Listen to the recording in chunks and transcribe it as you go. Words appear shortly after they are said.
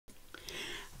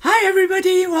Hi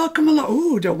everybody, welcome along.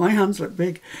 Oh, don't my hands look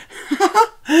big.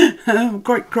 I'm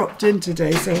quite cropped in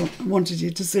today, so I wanted you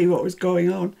to see what was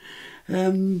going on.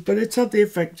 But it's had the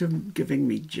effect of giving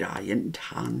me giant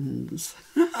hands.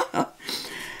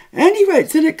 Anyway,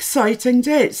 it's an exciting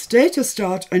day. It's day to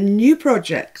start a new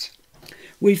project.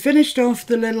 We finished off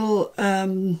the little,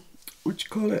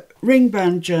 ring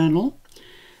band journal.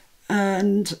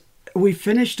 And we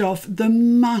finished off the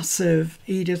massive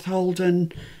Edith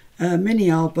Holden mini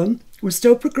album. We're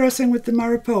still progressing with the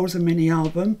Mariposa mini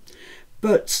album,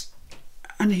 but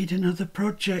I need another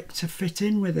project to fit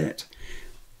in with it.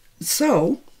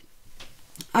 So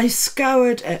I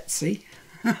scoured Etsy,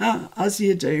 as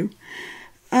you do,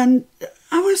 and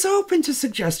I was open to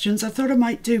suggestions. I thought I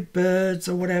might do birds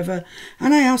or whatever,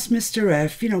 and I asked Mr.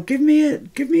 F, give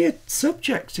me a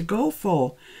subject to go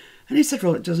for. And he said,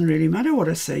 well, it doesn't really matter what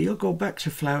I say, you'll go back to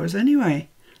flowers anyway.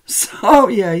 So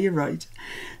yeah, you're right.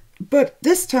 But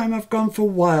this time I've gone for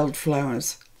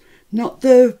wildflowers. Not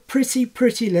the pretty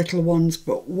little ones,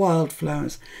 but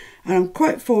wildflowers. And I'm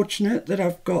quite fortunate that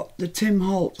I've got the Tim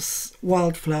Holtz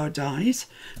wildflower dies.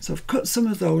 So I've cut some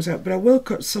of those out, but I will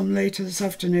cut some later this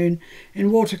afternoon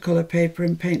in watercolour paper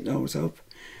and paint those up.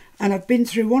 And I've been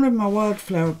through one of my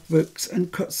wildflower books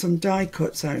and cut some die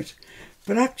cuts out.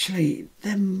 But actually,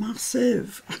 they're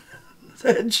massive.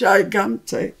 They're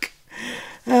gigantic.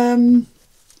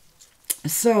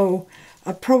 So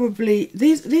I probably,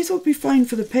 these will be fine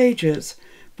for the pages,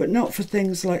 but not for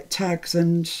things like tags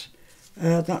and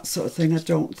that sort of thing, I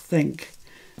don't think.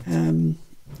 I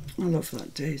love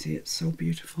that daisy, it's so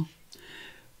beautiful.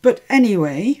 But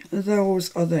anyway,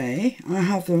 those are they. I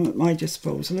have them at my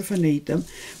disposal if I need them.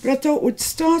 But I thought we'd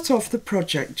start off the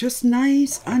project just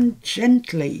nice and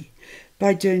gently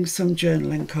by doing some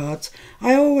journaling cards.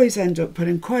 I always end up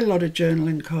putting quite a lot of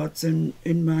journaling cards in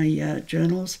my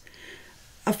journals.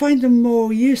 I find them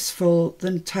more useful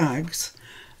than tags.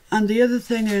 And the other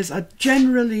thing is I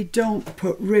generally don't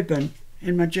put ribbon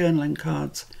in my journaling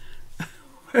cards.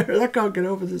 I can't get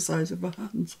over the size of my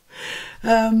hands.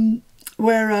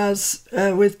 Whereas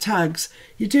with tags,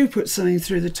 you do put something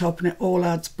through the top and it all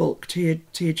adds bulk to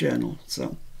your journal.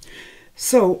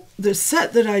 So the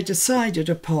set that I decided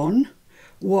upon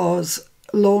was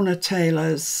Lorna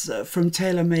Taylor's, from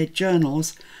Tailor Made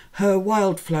Journals, her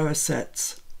wildflower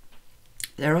sets.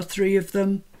 There are 3 of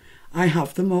them. I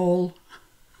have them all.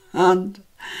 And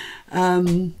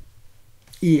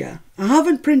yeah, I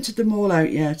haven't printed them all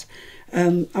out yet.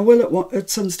 I will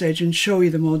at some stage and show you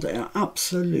them all. They are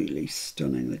absolutely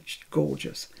stunning. They're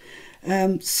gorgeous.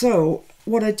 So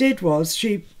what I did was,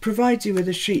 she provides you with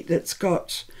a sheet that's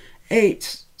got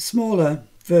 8 smaller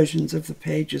versions of the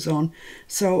pages on.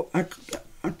 So I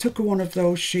took one of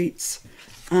those sheets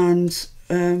and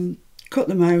cut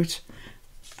them out,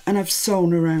 and I've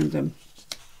sewn around them.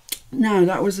 Now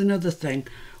that was another thing,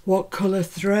 what colour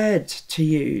thread to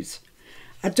use.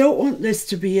 I don't want this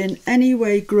to be in any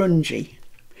way grungy.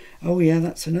 Oh yeah,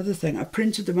 that's another thing. I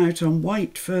printed them out on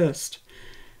white first,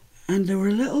 and they were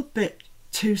a little bit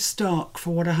too stark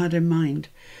for what I had in mind.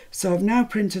 So I've now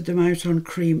printed them out on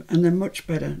cream, and they're much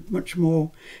better, much more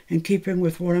in keeping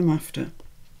with what I'm after.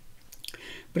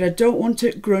 But I don't want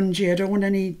it grungy. I don't want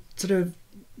any sort of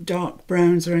dark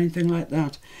browns or anything like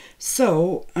that.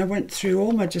 So I went through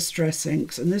all my distress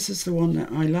inks, and this is the one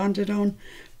that I landed on,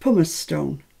 pumice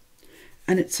stone.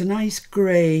 And it's a nice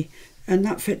grey, and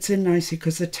that fits in nicely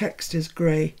because the text is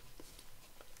grey.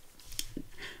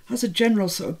 Has a general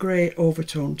sort of grey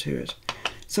overtone to it.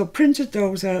 So printed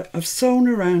those out, I've sewn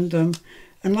around them,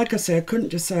 and like I say, I couldn't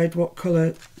decide what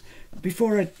colour.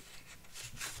 Before I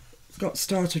got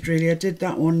started really, I did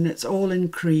that one, and it's all in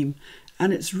cream,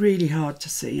 and it's really hard to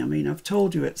see. I mean, I've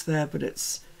told you it's there, but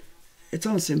it's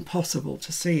almost impossible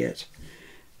to see it.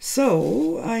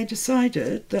 So I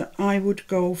decided that I would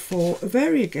go for a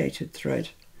variegated thread.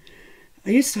 I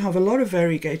used to have a lot of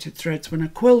variegated threads when I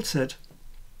quilted,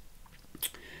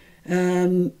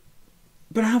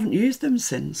 but I haven't used them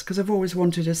since because I've always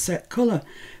wanted a set colour.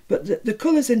 But the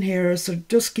colours in here are sort of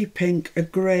dusky pink, a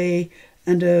grey,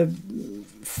 and a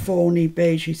fawny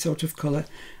beigey sort of colour.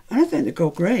 And I think they go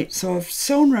great. So I've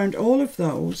sewn around all of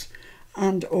those,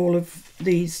 and all of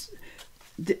these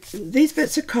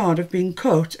bits of card have been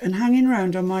cut and hanging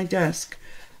around on my desk.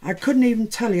 I couldn't even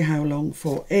tell you how long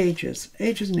for, ages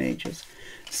and ages.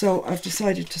 So I've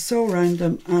decided to sew around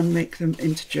them and make them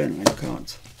into journaling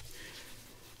cards.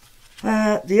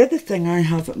 The other thing I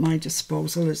have at my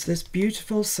disposal is this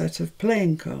beautiful set of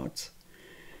playing cards.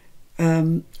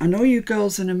 I know you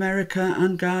girls in America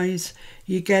and guys,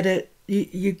 you get it,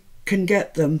 you can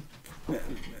get them,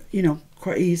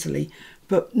 quite easily.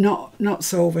 but not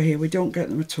so over here. We don't get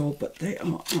them at all, but they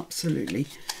are absolutely...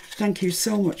 Thank you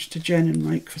so much to Jen and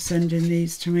Mike for sending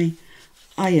these to me.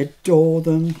 I adore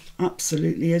them,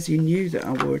 absolutely, as you knew that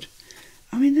I would.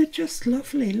 I mean, they're just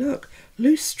lovely. Look,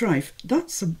 loose strife.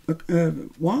 That's a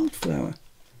wildflower.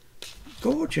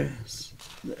 Gorgeous.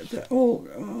 They're all...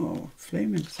 Oh,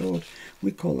 flaming sword.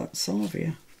 We call that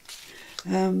salvia.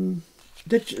 They're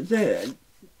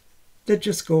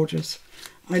just gorgeous.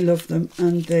 I love them,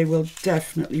 and they will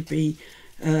definitely be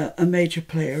a major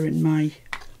player in my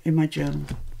journal.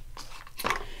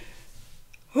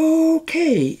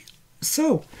 Okay,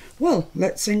 so, well,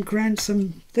 let's ink around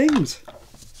some things.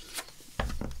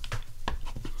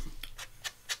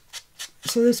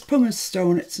 So this pumice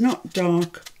stone, it's not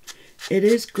dark, it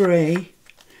is grey,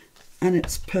 and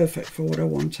it's perfect for what I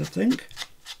want, I think.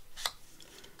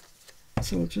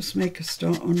 So I'll just make a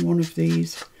start on one of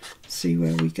these, see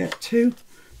where we get to.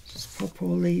 Just pop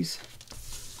all these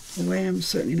away. I'm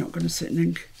certainly not going to sit and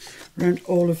ink around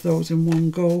all of those in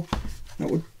one go. That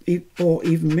would bore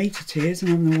even me to tears,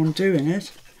 and I'm the one doing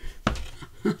it.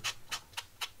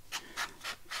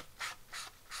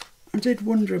 I did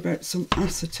wonder about some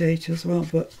acetate as well,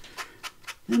 but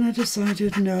then I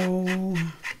decided no.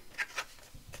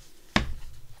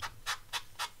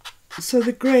 So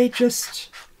the grey just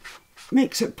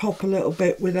makes it pop a little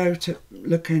bit without it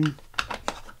looking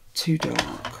too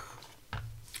dark.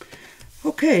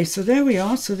 Okay, so there we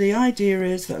are. So the idea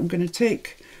is that I'm going to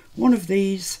take one of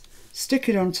these, stick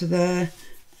it onto there,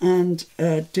 and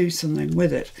do something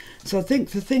with it. So I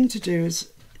think the thing to do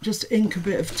is just ink a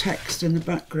bit of text in the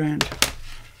background.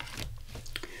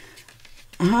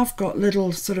 I have got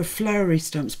little sort of flowery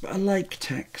stamps, but I like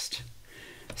text.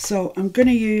 So I'm going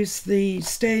to use the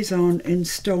Stays On in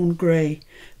Stone Grey.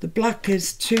 The black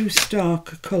is too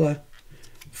stark a colour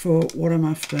for what I'm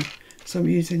after. So I'm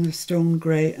using the Stone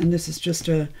Grey, and this is just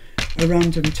a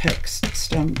random text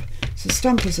stamp. So the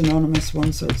stamp is an anonymous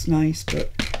one, so it's nice,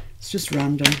 but it's just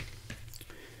random.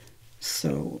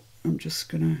 So I'm just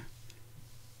going to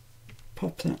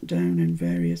pop that down in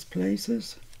various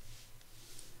places.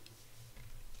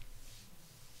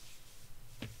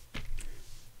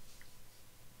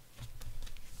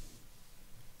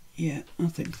 Yeah, I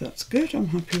think that's good. I'm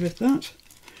happy with that.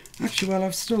 Actually, well,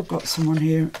 I've still got someone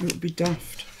here. It would be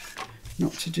daft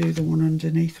not to do the one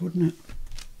underneath, wouldn't it?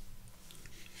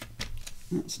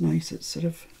 That's nice. It's sort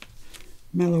of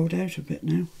mellowed out a bit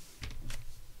now.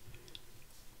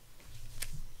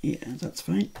 Yeah, that's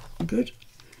fine. Good.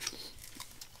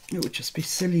 It would just be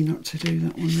silly not to do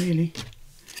that one, really.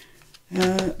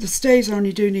 The Stays On,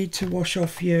 you do need to wash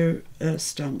off your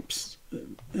stamps.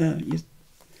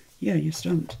 Your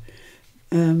stamps.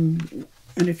 And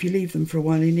if you leave them for a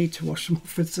while, you need to wash them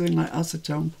off with something like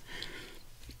acetone.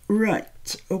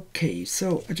 Right, okay,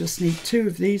 so I just need two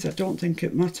of these. I don't think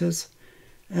it matters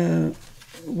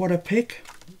what I pick.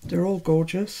 They're all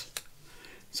gorgeous.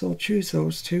 So I'll choose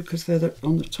those two because they're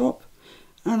on the top.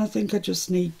 And I think I just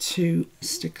need to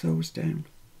stick those down.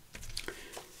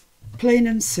 Plain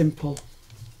and simple.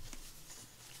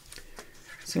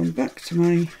 So I'm back to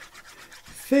my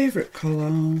favourite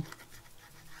collage.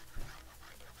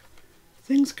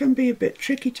 Things can be a bit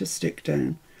tricky to stick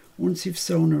down once you've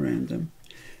sewn around them.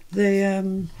 They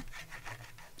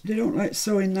don't like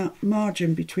sewing that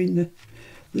margin between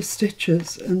the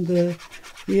stitches and the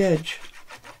edge.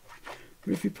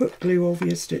 But if you put glue over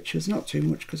your stitches, not too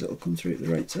much because it'll come through at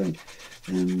the right side,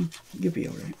 you'll be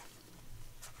alright.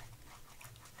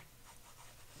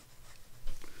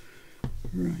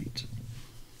 Right,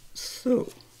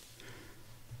 so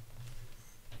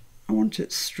I want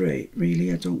it straight,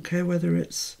 really. I don't care whether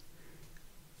it's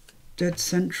dead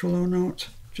central or not,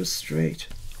 just straight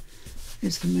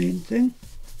is the main thing.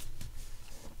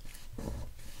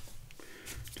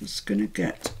 Just going to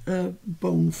get a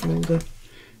bone folder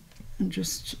and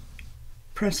just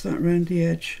press that around the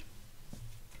edge.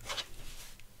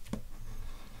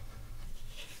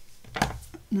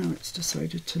 Now it's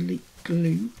decided to leak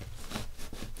glue.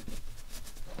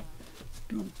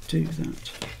 Don't do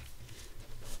that.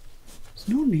 There's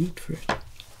no need for it.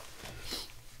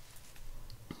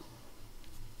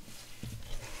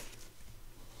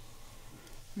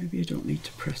 Maybe I don't need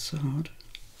to press so hard.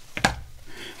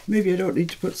 Maybe I don't need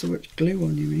to put so much glue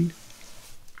on, you mean?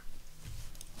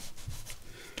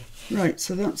 Right,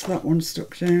 so that's that one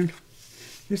stuck down.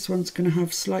 This one's going to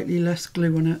have slightly less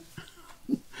glue on it,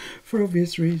 for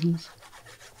obvious reasons.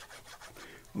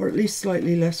 Or at least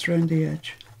slightly less around the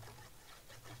edge.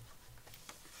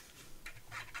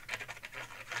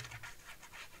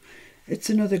 It's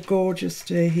another gorgeous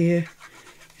day here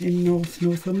in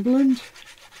Northumberland.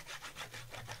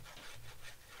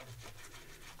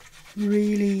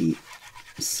 really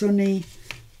sunny,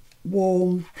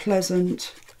 warm,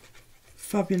 pleasant,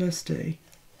 fabulous day.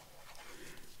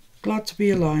 Glad to be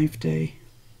alive day.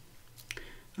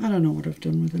 I don't know what I've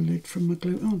done with the lid from my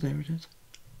glue. Oh, there it is.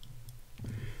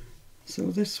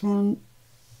 So this one,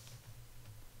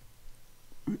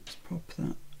 let's pop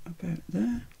that about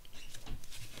there.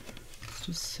 Let's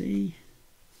just see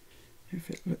if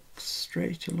it looks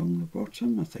straight along the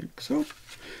bottom. I think so.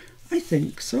 I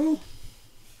think so.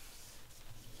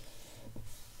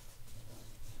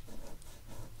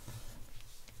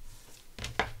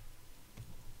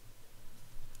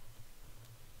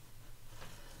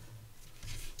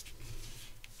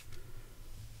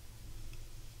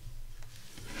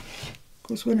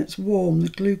 Because when it's warm, the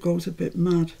glue goes a bit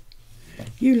mad.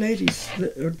 You ladies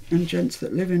and gents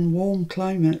that live in warm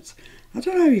climates, I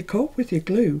don't know how you cope with your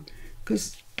glue,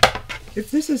 because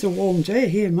if this is a warm day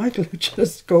here, my glue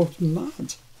just goes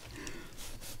mad.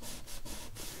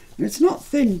 And it's not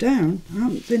thinned down. I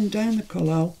haven't thinned down the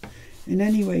collal in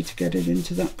any way to get it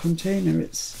into that container.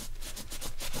 It's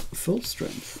full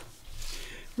strength.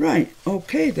 Right,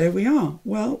 okay, there we are.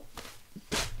 Well,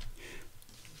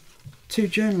 2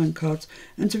 journaling cards,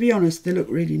 and to be honest, they look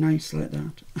really nice like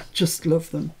that. I just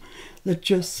love them. They're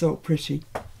just so pretty.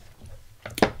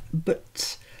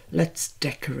 But let's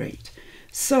decorate.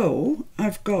 So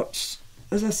I've got,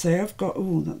 as I say, I've got,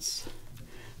 oh, that's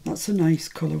a nice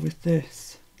colour with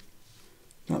this.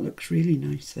 That looks really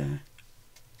nice there.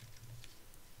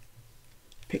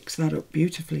 Picks that up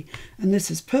beautifully. And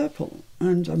this is purple,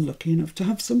 and I'm lucky enough to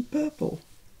have some purple.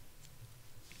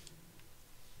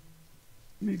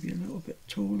 Maybe a little bit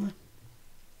taller.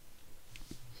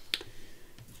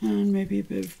 And maybe a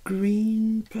bit of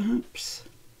green, perhaps.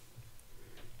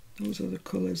 Those are the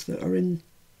colours that are in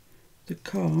the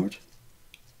card.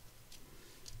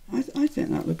 I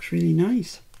think that looks really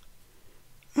nice.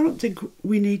 I don't think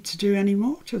we need to do any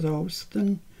more to those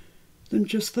than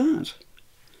just that.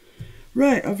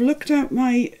 Right, I've looked at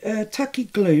my tacky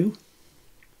glue.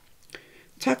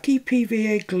 Tacky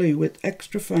PVA glue with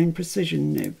extra fine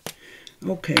precision nib.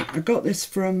 Okay, I got this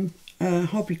from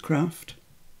Hobbycraft,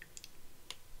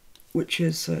 which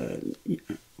is,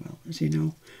 well, as you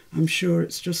know, I'm sure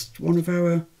it's just one of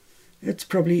our, it's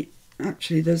probably,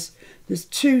 actually there's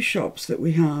 2 shops that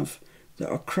we have that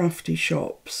are crafty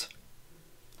shops.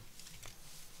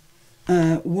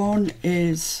 One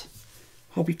is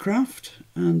Hobbycraft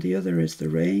and the other is The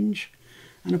Range.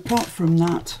 And apart from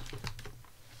that,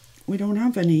 we don't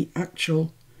have any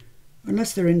actual,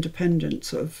 unless they're independent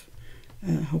sort of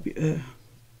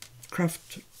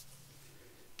craft,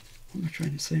 what am I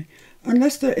trying to say?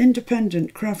 Unless they're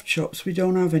independent craft shops, we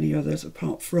don't have any others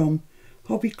apart from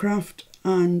Hobbycraft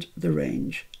and The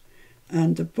Range.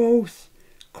 And they're both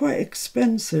quite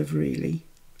expensive, really,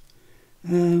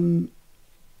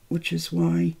 which is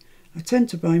why I tend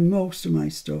to buy most of my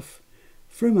stuff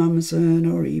from Amazon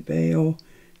or eBay or,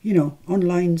 you know,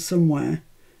 online somewhere.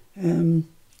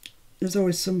 There's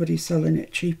always somebody selling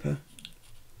it cheaper,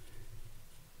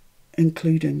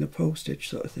 including the postage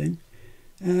sort of thing.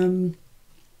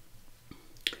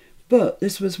 But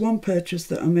this was one purchase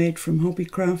that I made from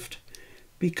Hobbycraft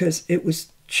because it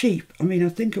was cheap. I mean, I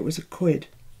think it was £1.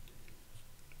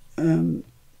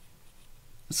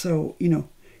 So, you know,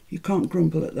 you can't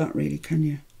grumble at that really, can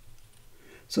you?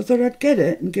 So I thought I'd get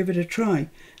it and give it a try.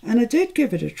 And I did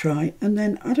give it a try, and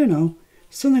then, I don't know,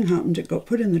 something happened. It got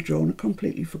put in the drawer and I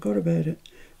completely forgot about it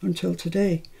until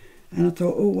today. And I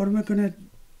thought, oh, what am I going to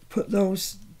put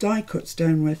those die cuts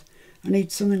down with? I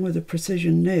need something with a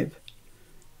precision nib,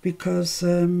 because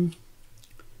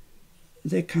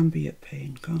they can be a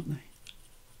pain, can't they?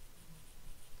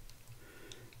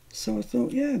 So I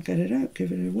thought, yeah, get it out,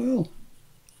 give it a whirl.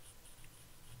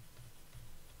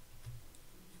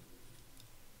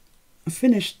 I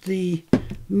finished the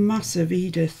massive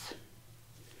Edith,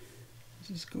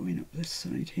 this is going up this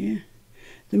side here,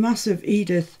 the massive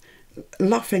Edith,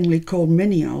 laughingly called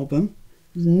mini album.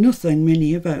 There's nothing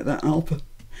mini about that album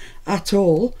at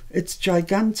all. It's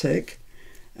gigantic.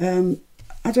 I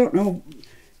don't know,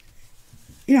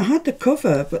 you know, I had the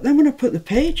cover, but then when I put the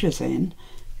pages in,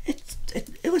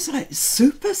 it was like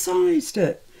super-sized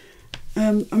it.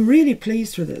 I'm really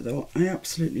pleased with it though. I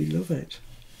absolutely love it.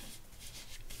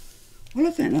 Well,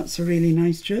 I think that's a really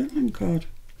nice journaling card.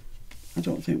 I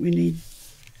don't think we need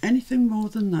anything more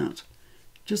than that.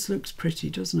 Just looks pretty,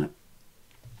 doesn't it?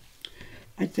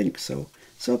 I think so.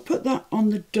 So I'll put that on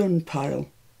the done pile,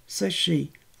 says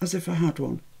she, as if I had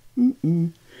one.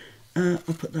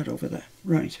 I'll put that over there.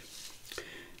 Right.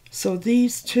 So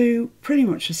these two, pretty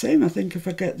much the same. I think if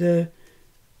I get the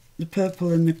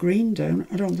purple and the green down,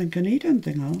 I don't think I need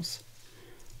anything else.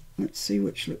 Let's see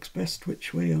which looks best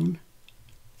which way on.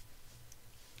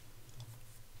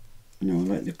 No,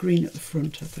 I like the green at the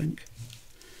front, I think.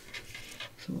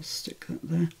 So I'll stick that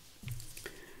there.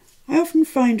 I often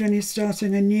find when you're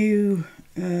starting a new,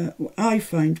 I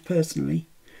find personally,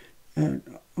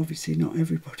 obviously not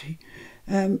everybody,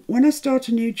 when I start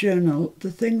a new journal,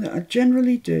 the thing that I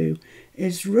generally do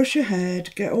is rush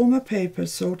ahead, get all my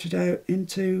papers sorted out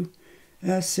into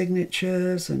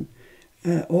signatures and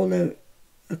all the,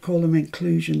 I call them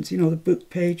inclusions, you know, the book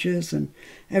pages and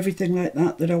everything like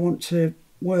that I want to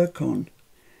work on.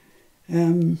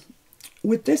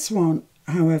 With this one,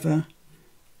 however,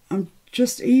 I'm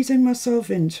just easing myself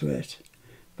into it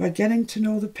by getting to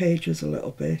know the pages a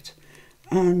little bit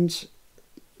and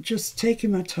just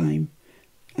taking my time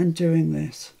and doing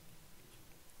this,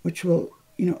 which will,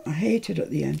 you know, I hate it at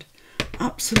the end.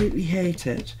 Absolutely hate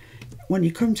it when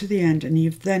you come to the end and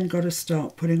you've then got to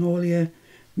start putting all your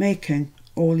making,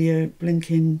 all your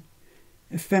blinking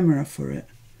ephemera for it.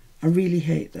 I really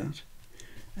hate that.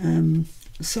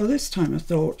 So this time I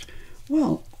thought,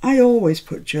 well, I always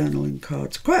put journaling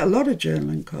cards, quite a lot of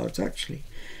journaling cards actually,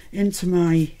 into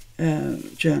my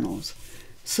journals.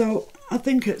 So I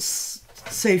think it's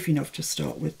safe enough to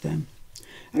start with them.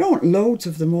 I don't want loads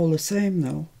of them all the same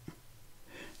though.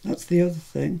 That's the other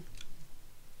thing.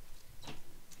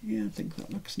 Yeah, I think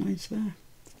that looks nice there.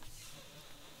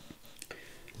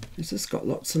 It's just got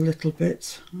lots of little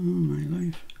bits. Oh my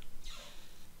life.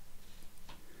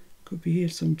 Could be here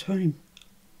some time.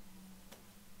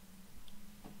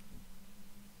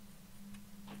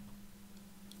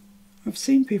 I've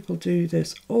seen people do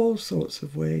this all sorts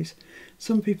of ways.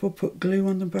 Some people put glue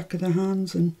on the back of their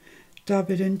hands and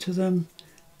dab it into them.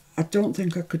 I don't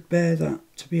think I could bear that,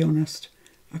 to be honest.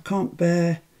 I can't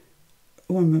bear,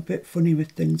 oh, I'm a bit funny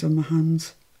with things on my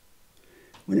hands.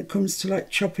 When it comes to like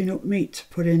chopping up meat to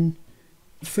put in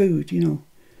food, you know,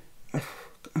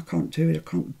 I can't do it. I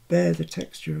can't bear the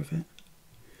texture of it.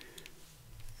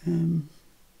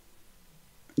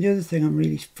 The other thing I'm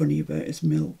really funny about is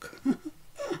milk.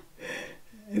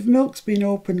 If milk's been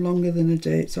open longer than a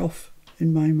day, it's off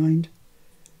in my mind.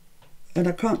 And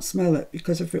I can't smell it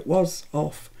because if it was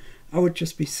off, I would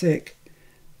just be sick.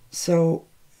 So,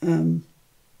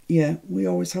 yeah, we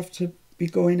always have to be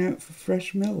going out for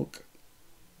fresh milk.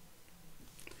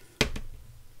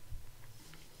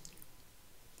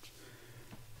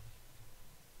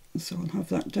 So I'll have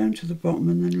that down to the bottom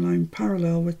and then line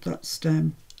parallel with that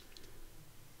stem.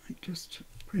 I just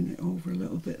bring it over a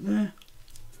little bit there.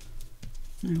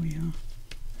 There we are.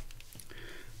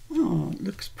 Oh, it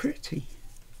looks pretty.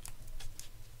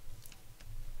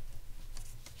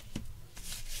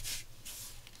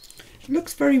 It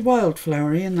looks very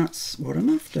wildflowery and that's what I'm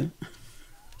after.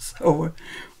 So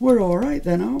we're all right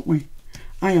then, aren't we?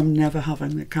 I am never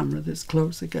having the camera this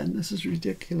close again. This is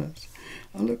ridiculous.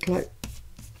 I look like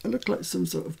some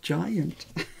sort of giant.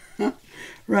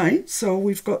 Right, so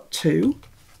we've got two.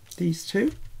 These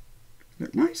two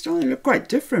look nice, don't they? Look quite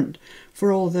different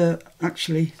for all the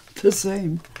actually the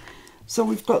same. So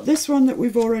we've got this one that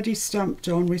we've already stamped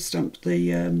on. We stamped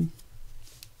the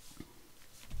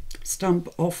stamp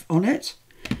off on it.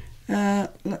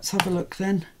 Let's have a look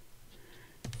then.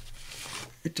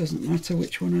 It doesn't matter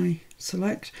which one I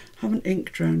select. I haven't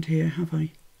inked round here, have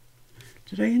I?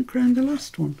 Did I ink round the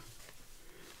last one?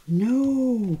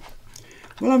 No.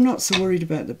 Well, I'm not so worried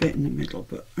about the bit in the middle,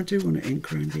 but I do want to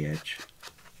ink around the edge.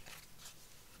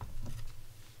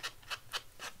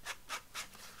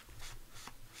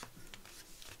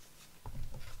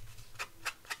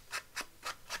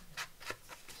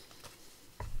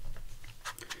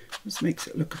 This makes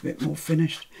it look a bit more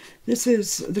finished. This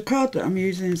is, the card that I'm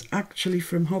using is actually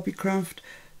from Hobbycraft.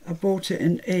 I bought it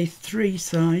in A3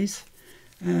 size,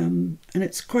 and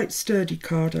it's quite sturdy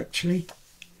card actually.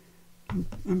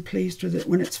 I'm pleased with it.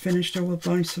 When it's finished I will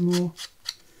buy some more.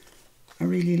 I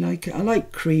really like it. I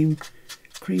like cream.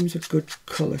 Cream's a good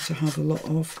colour to have a lot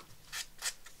of.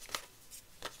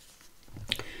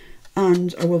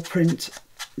 And I will print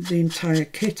the entire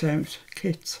kit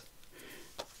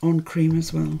on cream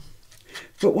as well.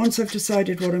 But once I've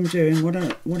decided what I'm doing, when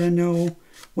I know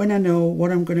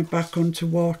what I'm going to back onto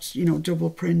what, you know, double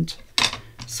print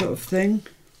sort of thing.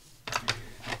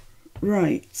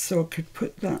 Right, so I could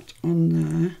put that on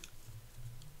there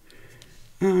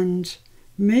and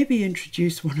maybe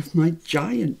introduce one of my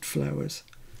giant flowers.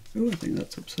 Oh, I think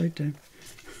that's upside down.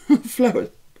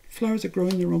 Flowers are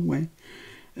growing the wrong way.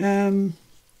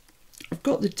 I've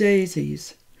got the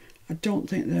daisies. I don't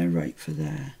think they're right for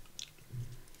there.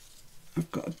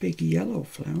 I've got a big yellow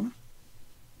flower.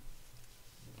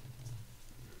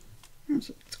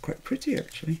 It's quite pretty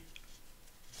actually.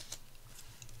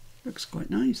 Looks quite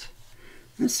nice.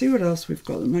 Let's see what else we've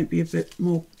got that might be a bit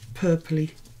more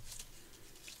purpley.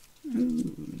 Oh,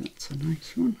 that's a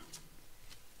nice one.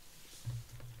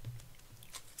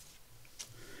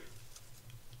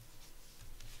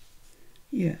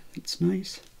 Yeah, it's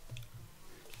nice.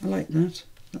 I like that.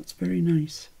 That's very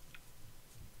nice.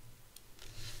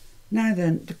 Now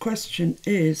then, the question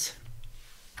is,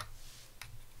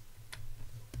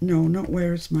 no, not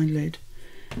where is my lid.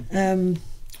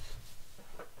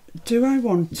 Do I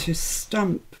want to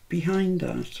stamp behind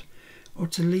that or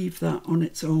to leave that on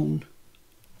its own?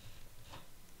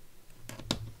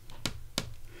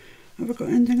 Have I got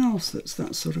anything else that's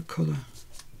that sort of colour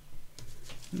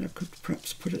that I could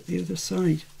perhaps put at the other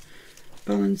side?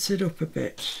 Balance it up a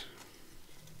bit.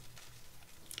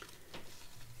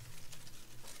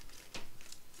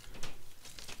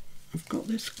 I've got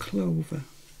this clover.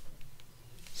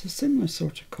 It's a similar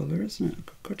sort of colour, isn't it? I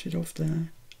could cut it off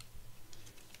there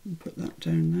and put that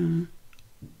down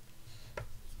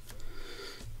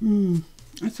there.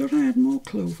 I thought I had more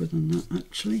clover than that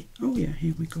actually. Oh yeah,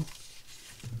 here we go.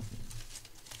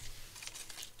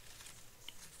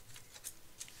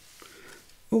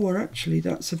 Oh, or actually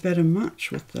that's a better match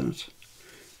with that.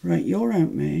 Right, you're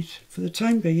out, mate. For the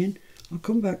time being, I'll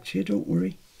come back to you, don't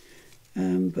worry.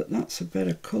 But that's a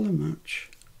better colour match.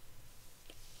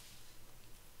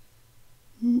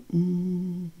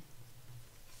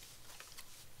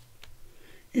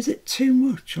 Is it too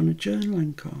much on a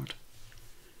journaling card?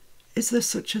 Is there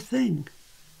such a thing?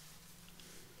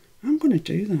 I'm going to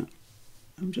do that.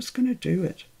 I'm just going to do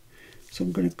it. So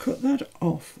I'm going to cut that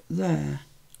off there.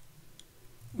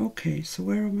 Okay, so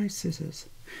where are my scissors?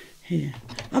 Here.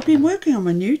 I've been working on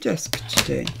my new desk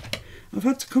today. I've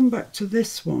had to come back to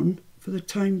this one for the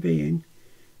time being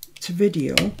to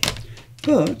video,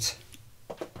 but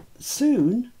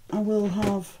soon I will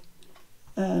have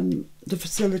the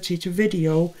facility to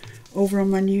video over on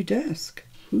my new desk.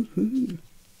 Woohoo!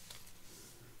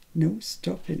 No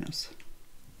stopping us.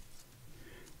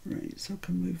 Right, so I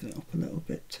can move that up a little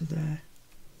bit to there.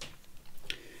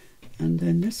 And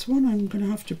then this one I'm going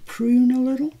to have to prune a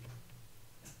little.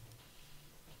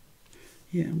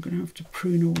 Yeah, I'm going to have to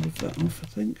prune all of that off, I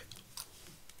think.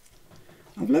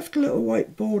 I've left a little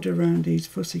white border around these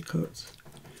fussy cuts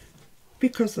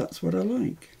because that's what I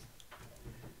like.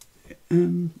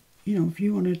 You know, if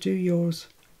you want to do yours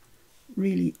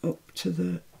really up to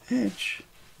the edge,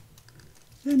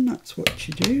 then that's what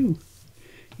you do.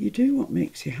 You do what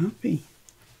makes you happy.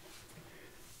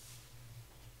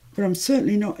 But I'm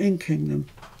certainly not inking them.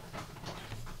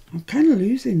 I'm kind of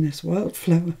losing this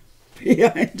wildflower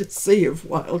behind a sea of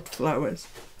wildflowers.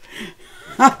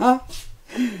 That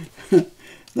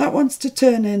wants to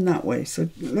turn in that way, so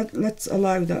let's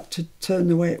allow that to turn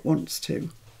the way it wants to.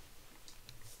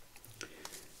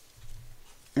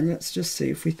 And let's just see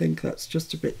if we think that's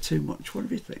just a bit too much. What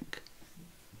do we think?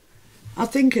 I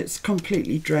think it's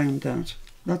completely drowned that.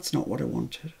 That's not what I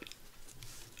wanted.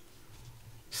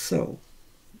 So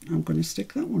I'm going to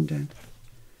stick that one down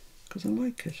because I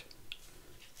like it.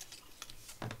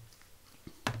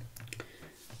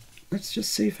 Let's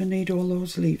just see if I need all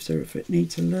those leaves or if it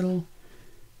needs a little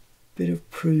bit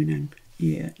of pruning.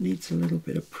 Yeah, it needs a little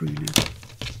bit of pruning.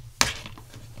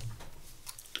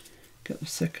 Get the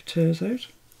secateurs out.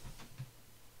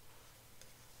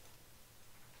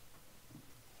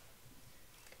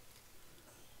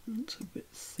 It's a bit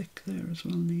thick there as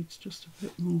well, needs just a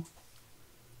bit more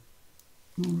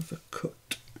of a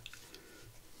cut.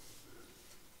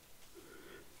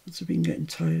 Must have been getting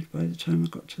tired by the time I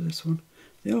got to this one.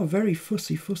 They are very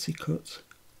fussy cuts.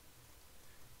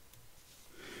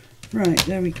 Right,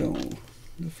 there we go.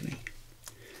 Lovely.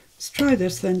 Let's try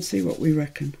this then, see what we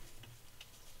reckon.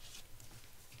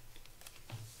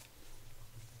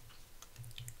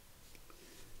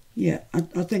 Yeah,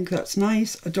 I think that's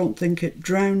nice. I don't think it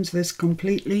drowns this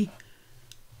completely.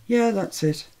 Yeah, that's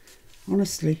it.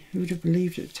 Honestly, who would have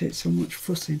believed it would take so much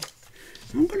fussing?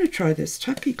 I'm going to try this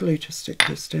tacky glue to stick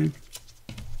this down.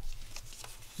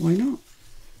 Why not?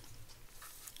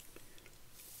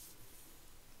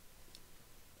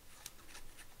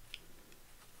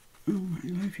 Oh my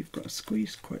life, you've got to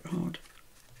squeeze quite hard.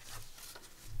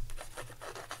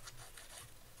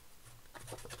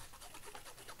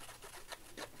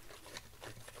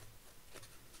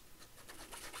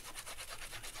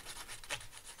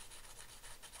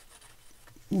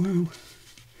 Wow, you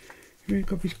really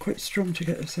got to be quite strong to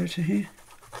get this out of here.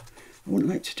 I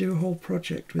wouldn't like to do a whole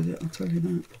project with it, I'll tell you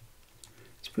that.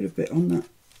 Let's put a bit on that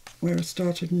where I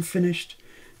started and finished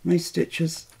my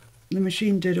stitches. The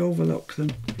machine did overlock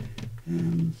them,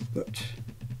 but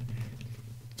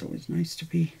it's always nice to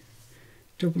be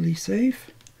doubly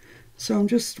safe. So I'm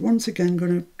just once again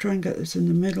going to try and get this in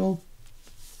the middle.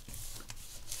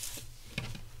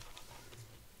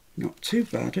 Not too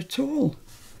bad at all.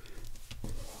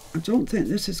 I don't think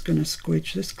this is going to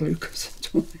squidge this glue because I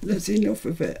don't think there's enough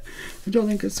of it. I don't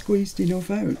think I squeezed enough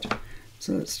out.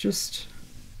 So let's just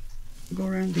go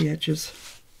around the edges.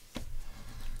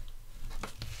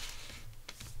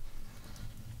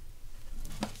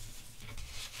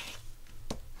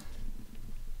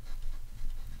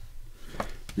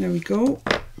 There we go.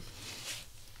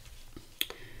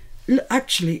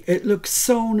 Actually, it looks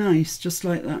so nice just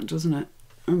like that, doesn't it?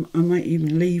 I might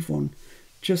even leave one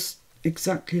just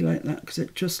exactly like that because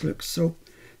it just looks so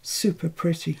super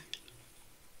pretty.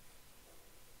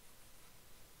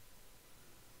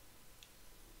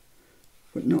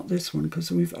 But not this one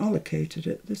because we've allocated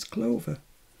it, this clover.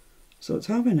 So it's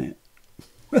having it,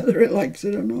 whether it likes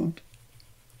it or not.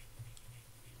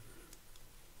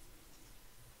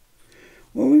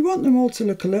 Well, we want them all to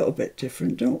look a little bit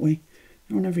different, don't we?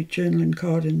 We want every journaling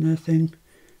card in their thing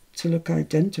to look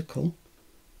identical.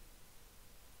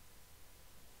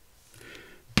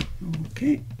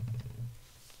 Okay.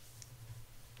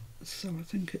 So I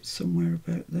think it's somewhere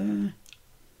about there.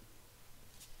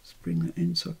 Let's bring that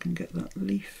in so I can get that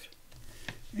leaf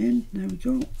in. There we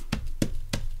go.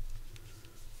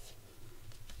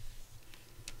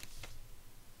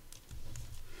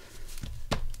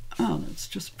 Oh, that's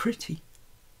just pretty.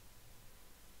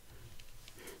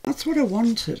 That's what I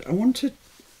wanted. I want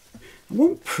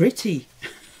pretty.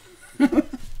 I'm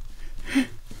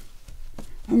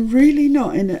really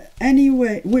not in any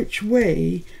way, which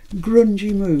way,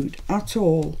 grungy mood at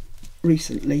all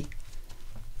recently.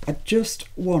 I just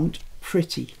want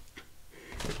pretty.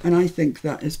 And I think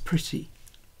that is pretty.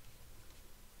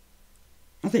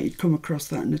 I think you'd come across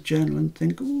that in a journal and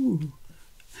think, ooh,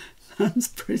 that's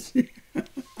pretty.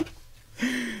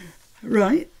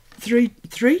 Right.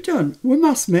 Three done. We're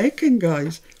mass making,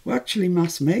 guys. We're actually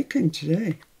mass making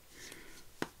today.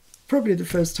 Probably the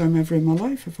first time ever in my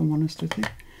life, if I'm honest with you.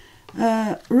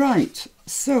 Right,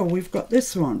 so we've got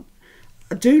this one.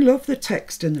 I do love the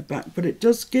text in the back, but it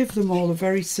does give them all a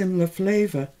very similar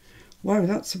flavour. Wow,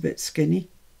 that's a bit skinny.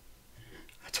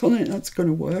 I don't think that's going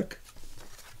to work.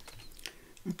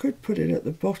 I could put it at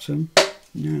the bottom.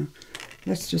 No,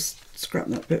 let's just scrap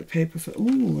that bit of paper for...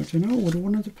 Oh, I don't know, would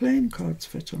one of the playing cards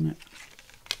fit on it?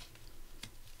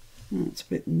 Oh, it's a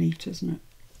bit neat, isn't it?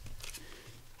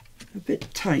 A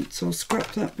bit tight, so I'll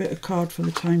scrap that bit of card for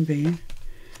the time being.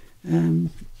 And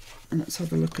let's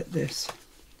have a look at this.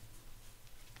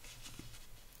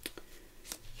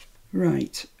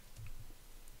 Right.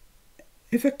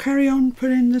 If I carry on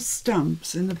putting the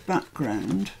stamps in the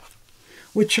background,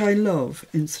 which I love,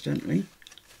 incidentally.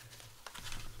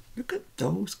 Look at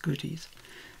those goodies.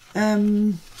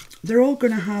 They're all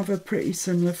going to have a pretty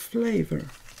similar flavour.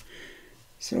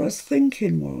 So what I was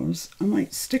thinking was I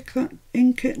might stick that,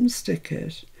 ink it and stick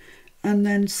it, and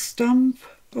then stamp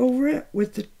over it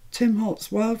with the Tim Holtz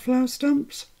wildflower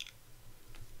stamps.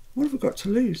 What have we got to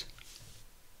lose?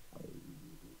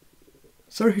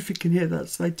 Sorry if you can hear that,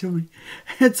 it's my tummy.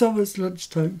 It's almost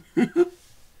lunchtime.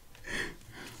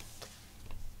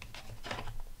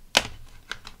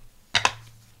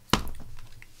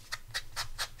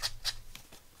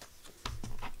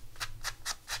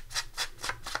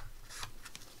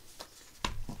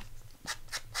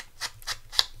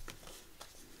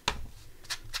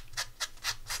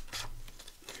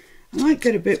 I might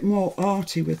get a bit more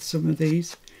arty with some of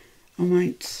these. I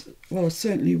might, well, I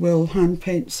certainly will hand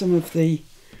paint some of the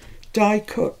die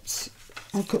cuts.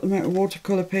 I'll cut them out of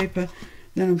watercolour paper,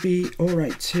 then I'll be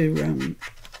alright to,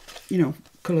 you know,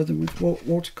 colour them with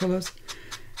watercolours.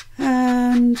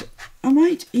 And I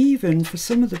might even, for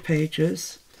some of the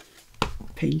pages,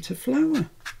 paint a flower.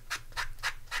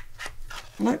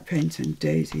 I like painting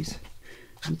daisies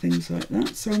and things like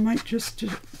that, so I might just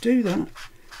do that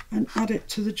and add it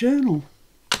to the journal.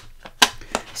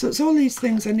 So it's all these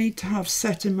things I need to have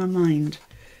set in my mind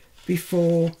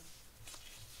before,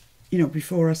 you know,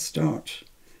 before I start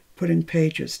putting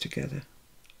pages together.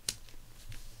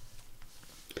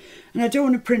 And I don't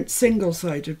want to print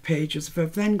single-sided pages if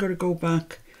I've then got to go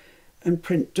back and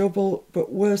print double,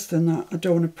 but worse than that, I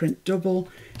don't want to print double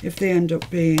if they end up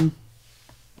being,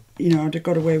 you know, I'd have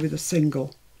got away with a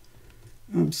single.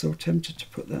 I'm so tempted to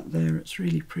put that there, it's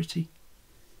really pretty.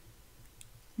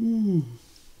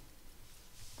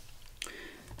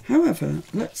 However,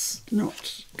 let's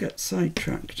not get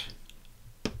sidetracked.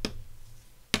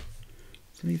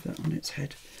 Let's leave that on its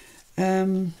head.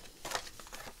 I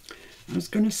was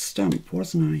going to stamp,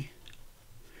 wasn't I?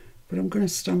 But I'm going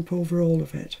to stamp over all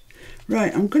of it.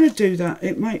 Right, I'm going to do that.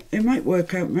 It might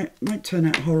work out, might turn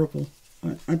out horrible.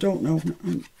 I don't know. I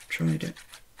haven't tried it.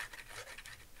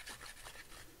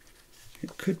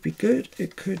 It could be good,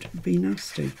 it could be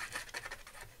nasty.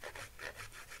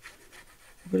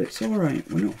 But it's alright,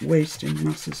 we're not wasting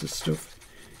masses of stuff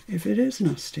if it is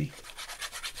nasty.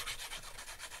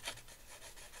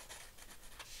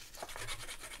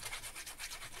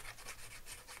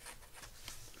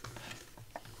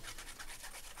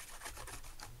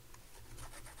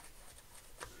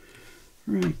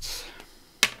 Right.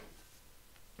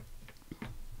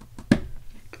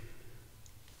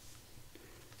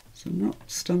 So I'm not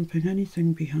stamping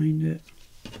anything behind it,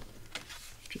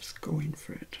 just going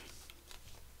for it.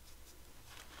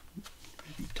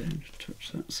 Maybe down to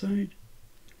touch that side.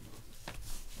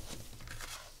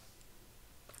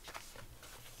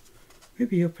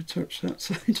 Maybe up a touch that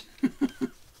side.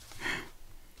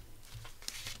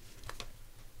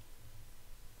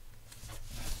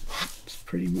 That's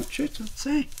pretty much it, I'd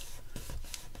say.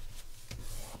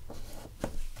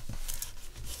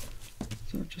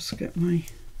 So I'll just get my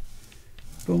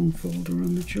bone folder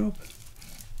on the job.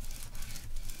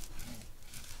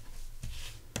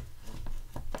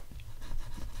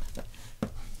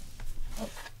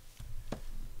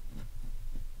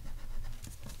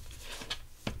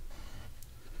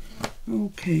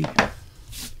 Okay,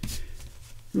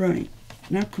 right,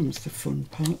 now comes the fun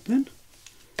part then.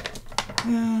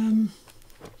 I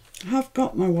have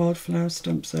got my wildflower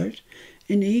stamps out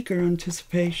in eager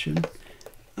anticipation.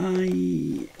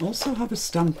 I also have a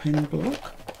stamping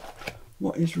block,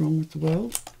 What is Wrong with the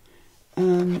World,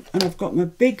 and I've got my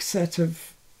big set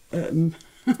of the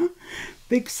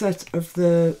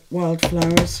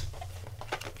wildflowers,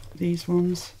 these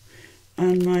ones,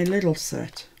 and my little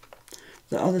set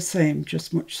that are the same,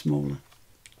 just much smaller.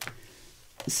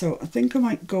 So I think I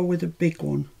might go with a big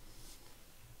one.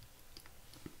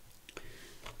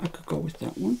 I could go with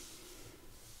that one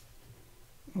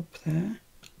up there.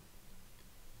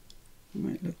 It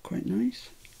might look quite nice.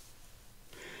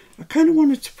 I kind of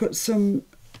wanted to put some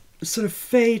sort of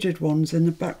faded ones in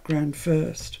the background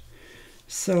first,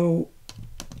 so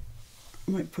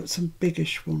I might put some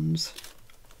biggish ones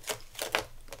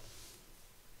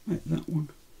like that one,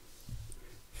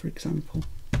 for example.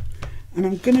 And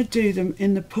I'm going to do them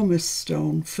in the pumice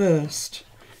stone first,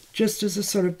 just as a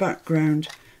sort of background,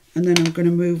 and then I'm going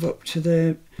to move up to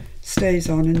the stays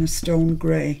on in the stone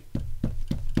grey.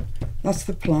 That's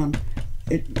the plan.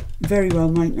 It very well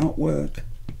might not work,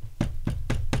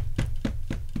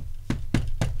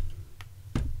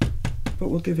 but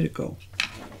we'll give it a go.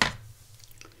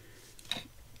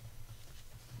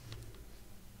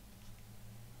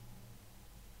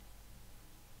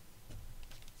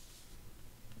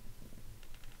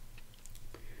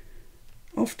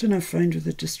 Often I find with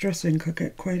the distress ink I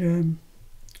get quite a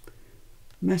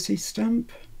messy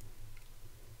stamp,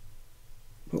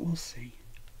 but we'll see.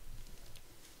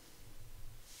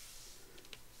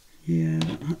 Yeah,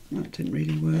 that didn't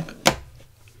really work.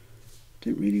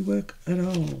 Didn't really work at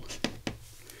all.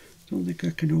 Don't think I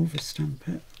can overstamp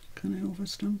it. Can I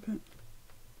overstamp it?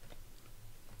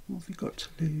 What have we got to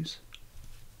lose?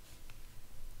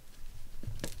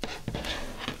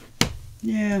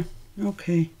 Yeah,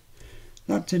 okay.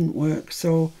 That didn't work,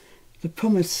 so the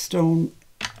pumice stone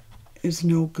is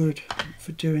no good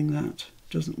for doing that.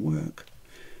 Doesn't work.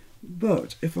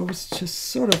 But if I was to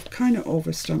sort of kind of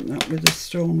overstamp that with a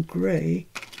stone grey,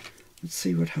 let's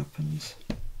see what happens.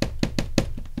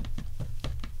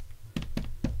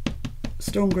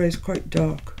 Stone grey is quite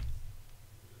dark,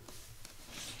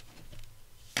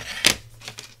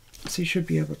 so you should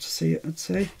be able to see it, I'd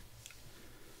say.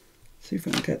 See if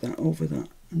I can get that over that,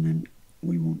 and then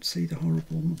we won't see the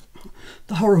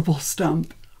horrible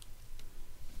stamp.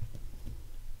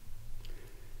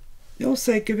 They all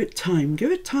say give it time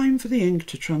for the ink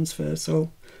to transfer,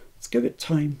 so let's give it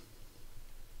time.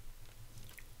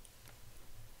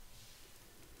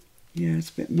 Yeah, it's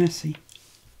a bit messy.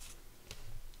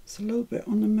 It's a little bit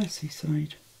on the messy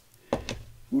side. I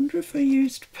wonder if I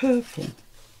used purple.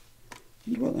 I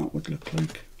wonder what that would look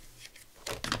like.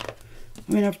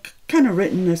 I mean, I've kind of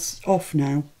written this off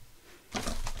now.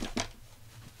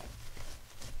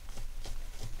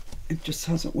 It just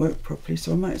hasn't worked properly,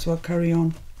 so I might as well carry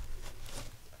on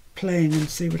playing and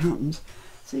see what happens.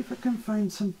 See if I can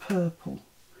find some purple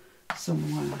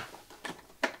somewhere.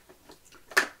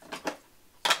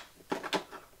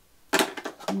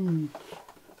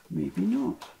 Maybe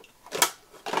not.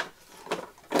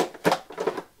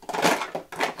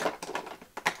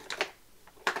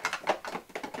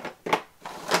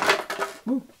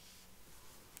 Oh,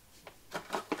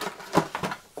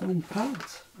 fine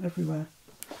pads everywhere.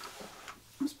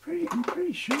 I'm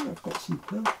pretty sure I've got some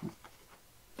purple.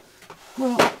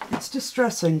 Well, it's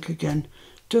Distress ink again.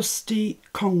 Dusty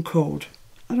Concord.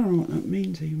 I don't know what that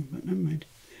means even, but never mind.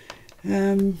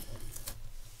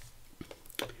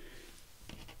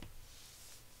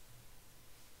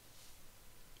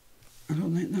 I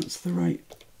don't think that's the right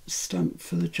stamp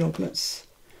for the job. What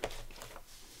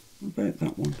about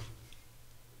that one?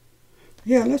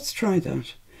 Yeah, let's try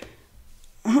that.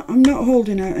 I'm not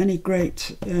holding out any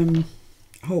great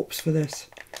hopes for this.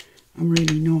 I'm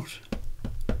really not.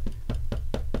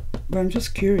 But I'm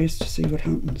just curious to see what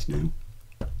happens now.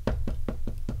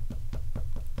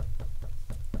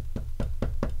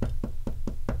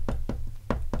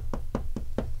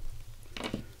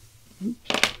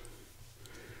 Oops.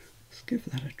 Let's give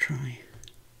that a try.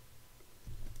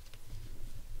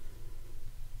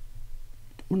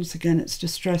 Once again, it's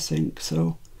Distress ink,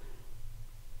 so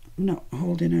I'm not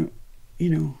holding out, you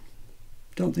know,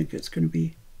 don't think it's going to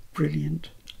be brilliant.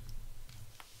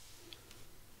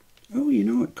 Oh, you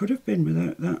know, it could have been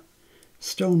without that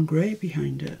stone grey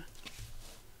behind it.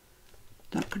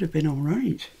 That could have been all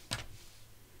right.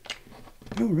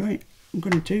 All right, I'm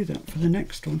going to do that for the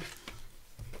next one.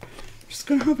 Just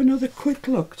going to have another quick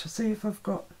look to see if I've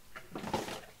got,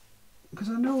 because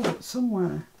I know that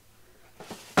somewhere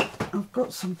I've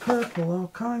got some purple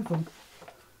archival,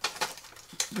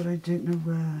 but I don't know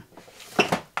where.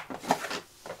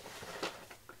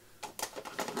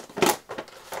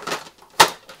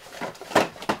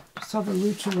 Just have a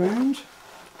root around,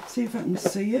 see if I can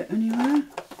see it anywhere.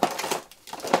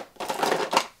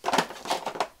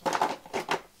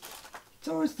 It's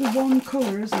always the one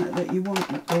colour, isn't it, that you want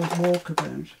that goes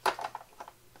walkabout.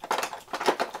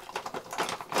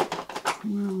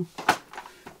 Well,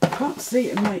 I can't see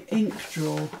it in my ink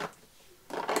drawer.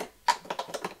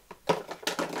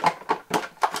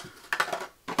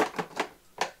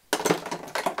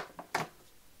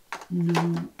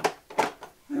 No,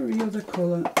 every other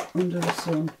colour under the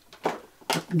sun,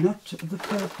 but not the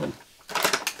purple.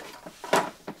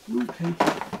 Okay,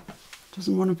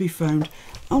 doesn't want to be found.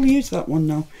 I'll use that one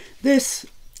though. This,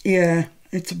 yeah,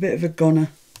 it's a bit of a goner.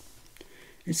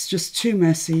 It's just too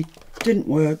messy, didn't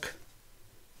work.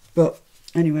 But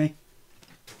anyway,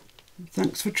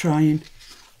 thanks for trying.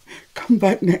 Come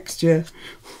back next year,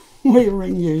 we'll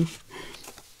ring you.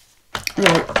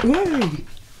 Right, whey!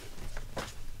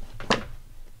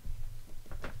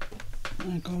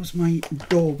 There goes my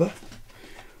dauber.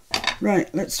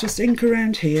 Right, let's just ink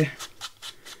around here.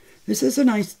 This is a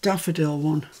nice daffodil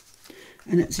one,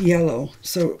 and it's yellow,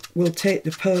 so we'll take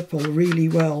the purple really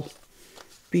well,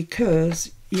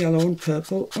 because yellow and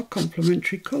purple are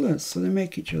complementary colours, so they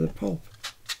make each other pop.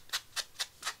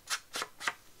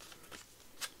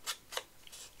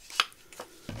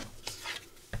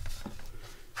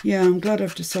 Yeah, I'm glad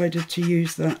I've decided to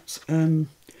use that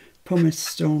pumice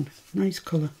stone. Nice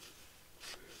colour.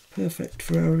 Perfect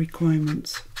for our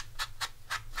requirements.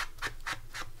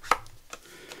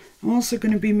 I'm also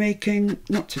going to be making,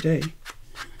 not today,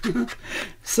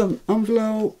 some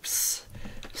envelopes,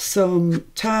 some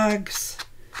tags,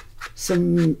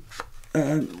 some,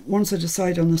 once I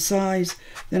decide on the size,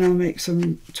 then I'll make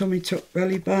some tummy tuck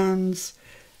belly bands,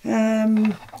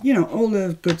 you know, all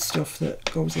the good stuff that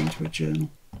goes into a journal.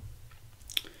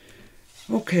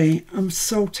 Okay, I'm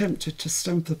so tempted to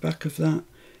stamp the back of that,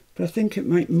 but I think it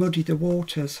might muddy the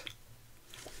waters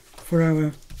for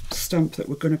our stamp that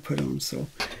we're going to put on, so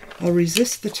I'll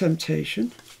resist the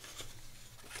temptation.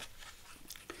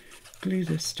 Glue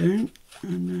this down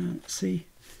and see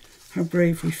how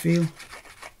brave we feel.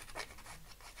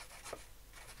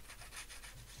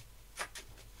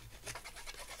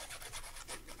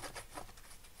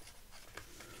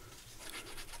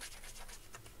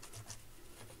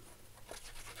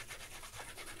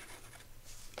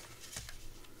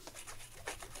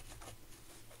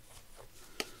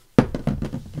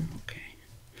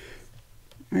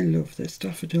 I love this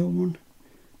daffodil one.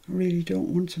 I really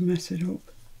don't want to mess it up.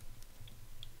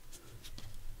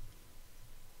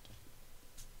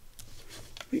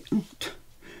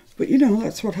 But you know,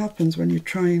 that's what happens when you're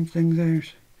trying things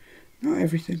out. Not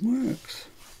everything works.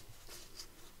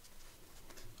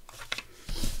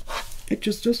 It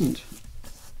just doesn't.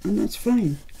 And that's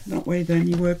fine. That way then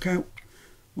you work out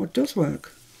what does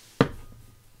work.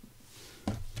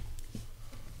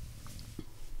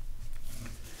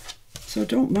 So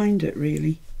don't mind it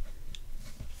really.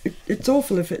 It's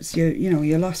awful if it's your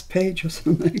last page or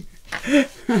something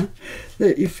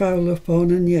that you foul up on,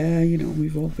 and yeah, you know,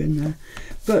 we've all been there.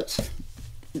 But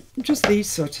just these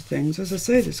sort of things. As I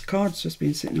say, this card's just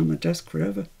been sitting on my desk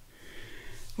forever.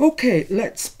 Okay,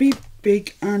 let's be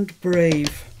big and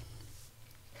brave.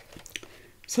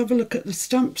 Let's have a look at the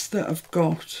stamps that I've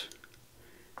got.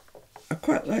 I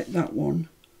quite like that one.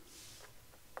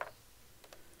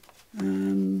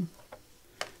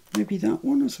 Maybe that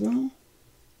one as well.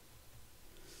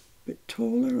 Bit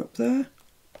taller up there.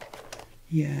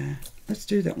 Yeah, let's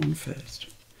do that one first.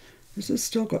 This has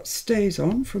still got stays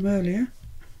on from earlier,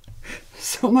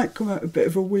 so it might come out a bit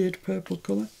of a weird purple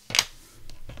colour.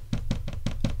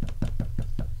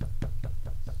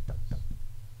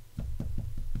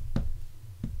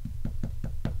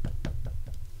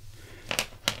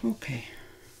 Okay,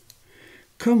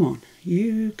 come on,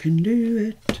 you can do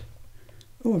it.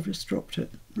 Oh, I've just dropped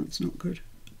it. That's not good.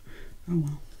 Oh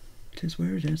well, it is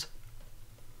where it is.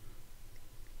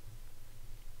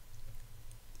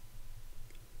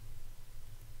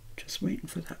 Just waiting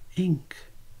for that ink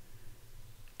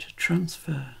to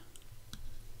transfer.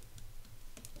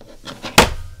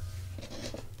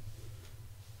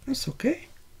 That's okay.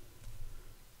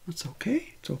 That's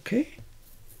okay. It's okay.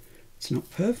 It's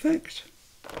not perfect,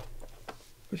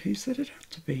 but who said it had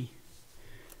to be?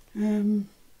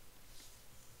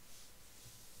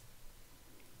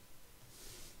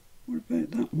 What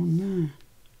about that one there?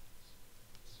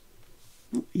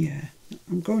 Oh, yeah,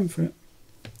 I'm going for it.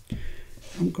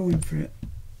 I'm going for it.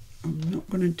 I'm not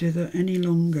going to dither any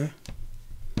longer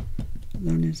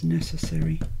than is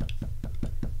necessary.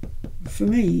 For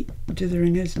me,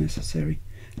 dithering is necessary.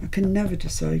 I can never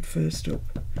decide first up.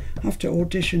 I have to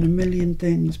audition a million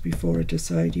things before I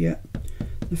decide, yeah,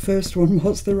 the first one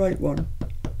was the right one.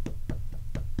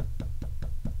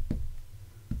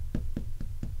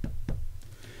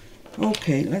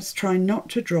 Okay, let's try not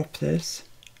to drop this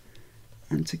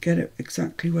and to get it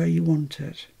exactly where you want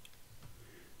it,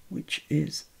 which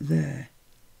is there.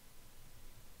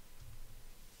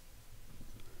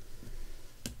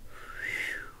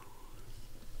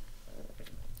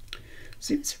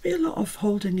 Seems to be a lot of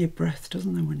holding your breath,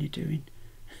 doesn't there, when you're doing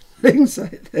things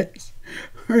like this?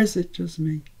 Or is it just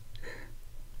me?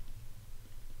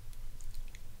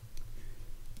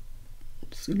 I'm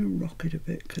just going to rock it a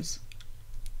bit because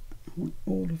I want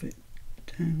all of it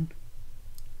down.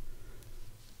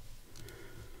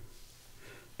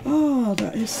 Oh,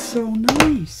 that is so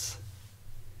nice.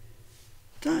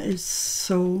 That is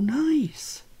so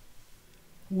nice.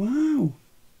 Wow.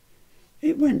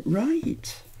 It went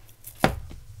right.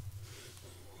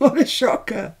 What a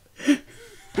shocker.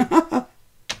 I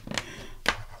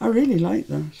really like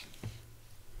that.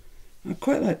 I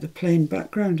quite like the plain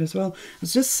background as well. I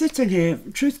was just sitting here,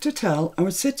 truth to tell, I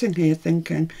was sitting here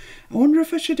thinking, I wonder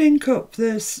if I should ink up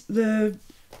this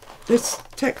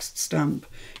text stamp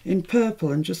in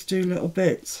purple and just do little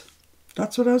bits.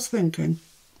 That's what I was thinking.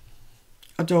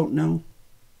 I don't know.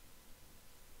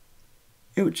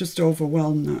 It would just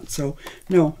overwhelm that. So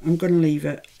no, I'm going to leave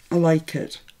it. I like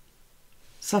it.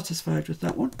 Satisfied with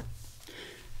that one.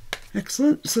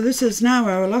 Excellent. So this is now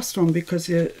our last one because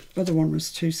the other one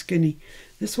was too skinny.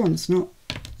 This one's not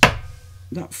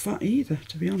that fat either,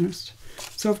 to be honest.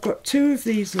 So I've got two of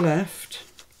these left.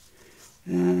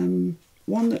 One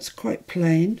that's quite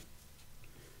plain,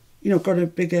 you know, got a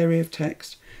big area of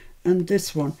text, and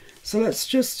this one. So let's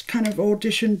just kind of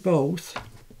audition both.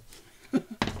 Oh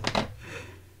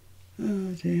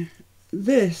dear.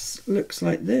 This looks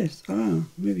like this. Ah,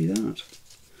 maybe that.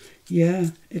 Yeah,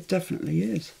 it definitely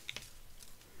is.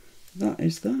 That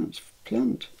is that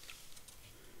plant.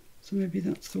 So maybe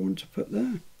that's the one to put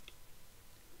there.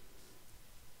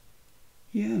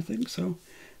 Yeah, I think so.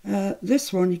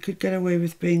 This one you could get away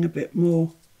with being a bit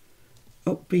more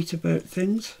upbeat about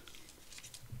things.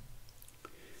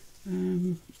 I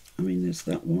mean, there's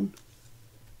that one.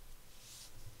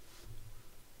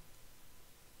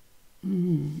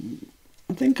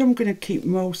 I think I'm going to keep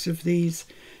most of these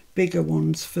bigger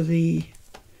ones for the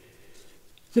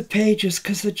pages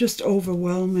because they're just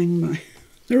overwhelming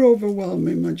they're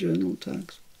overwhelming my journal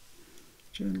tags,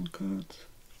 journal cards.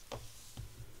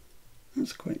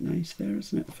 That's quite nice there,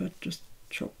 isn't it, if I just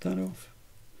chop that off.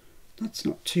 That's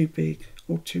not too big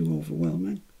or too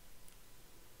overwhelming.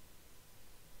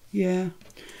 Yeah,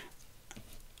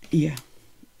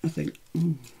 I think,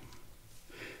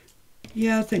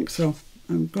 yeah, I think so.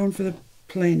 I'm going for the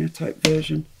plainer type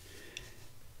version.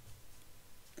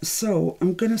 So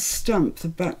I'm going to stamp the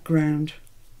background.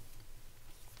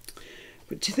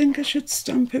 But do you think I should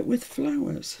stamp it with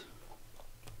flowers?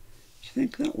 Do you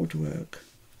think that would work?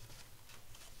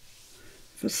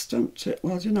 If I stamped it,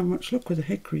 well, I didn't have much luck with the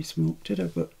hickory smoke, did I?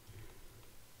 But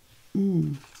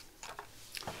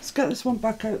let's get this one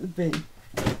back out the bin.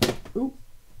 Ooh.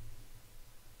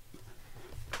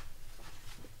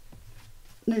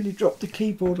 Nearly dropped the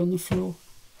keyboard on the floor.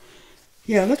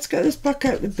 Yeah, let's get this back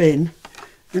out the bin.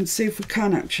 and see if we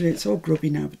can actually, it's all grubby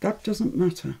now, but that doesn't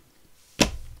matter.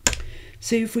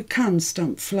 See if we can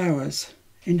stamp flowers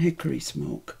in hickory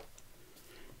smoke.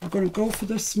 I'm going to go for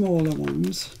the smaller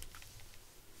ones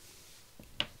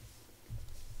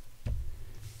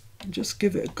and just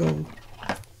give it a go.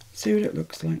 See what it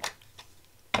looks like.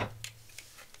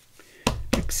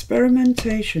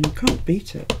 Experimentation, you can't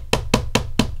beat it.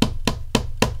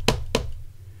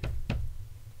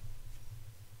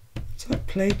 It's like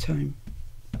playtime.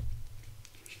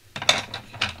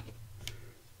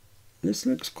 This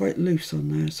looks quite loose on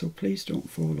there, so please don't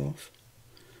fall off.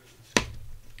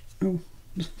 Oh,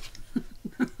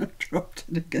 I dropped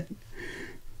it again.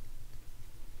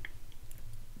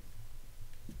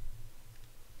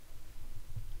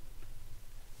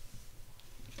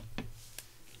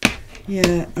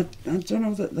 Yeah, I don't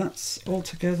know that that's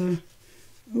altogether...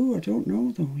 Oh, I don't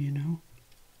know though, you know.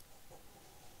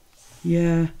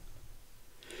 Yeah,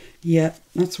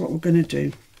 that's what we're going to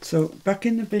do. So, back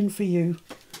in the bin for you,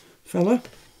 fella.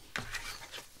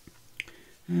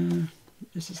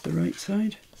 This is the right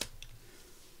side.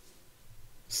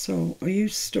 So, are you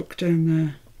stuck down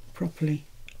there properly?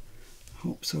 I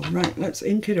hope so. Right, let's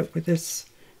ink it up with this.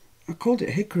 I called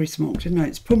it hickory smoke, didn't I?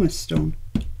 It's pumice stone.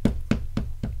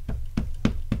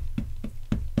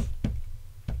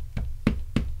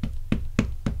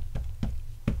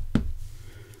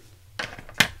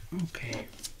 Okay,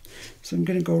 so I'm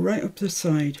going to go right up the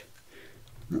side.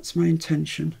 That's my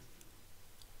intention.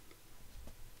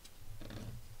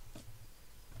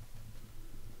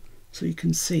 So you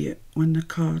can see it when the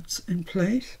card's in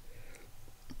place.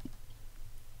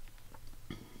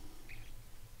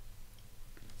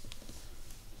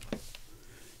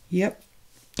 Yep,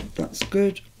 that's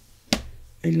good.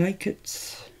 I like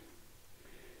it.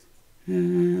 I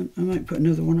might put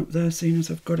another one up there, seeing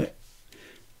as I've got it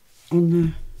on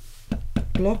the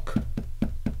block.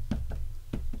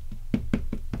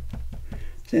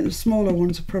 I think the smaller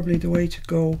ones are probably the way to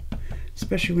go,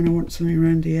 especially when I want something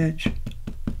around the edge.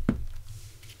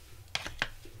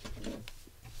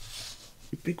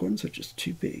 The big ones are just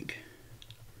too big.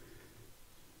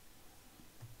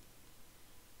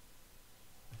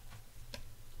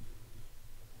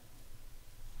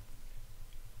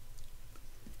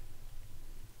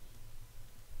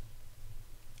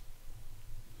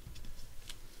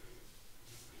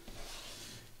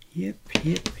 Yep,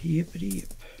 yippity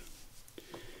yip.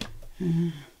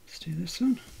 Let's do this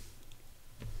one.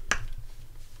 I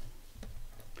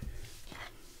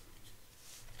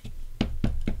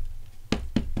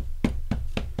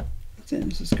think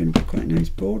this is going to be quite a nice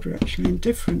border actually, and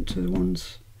different to the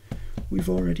ones we've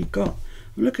already got.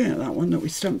 I'm looking at that one that we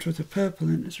stamped with the purple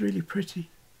in. It's really pretty.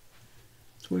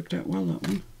 It's worked out well, that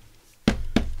one.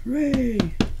 Hooray!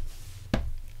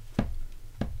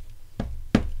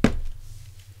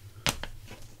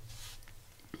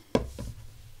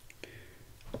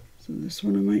 So this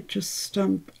one I might just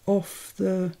stamp off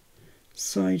the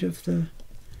side of the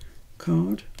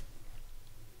card.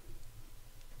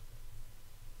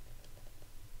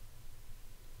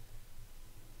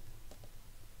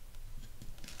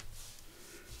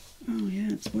 Oh yeah,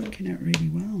 it's working out really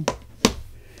well.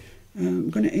 I'm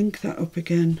going to ink that up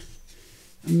again,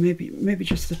 and maybe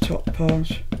just the top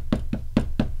part.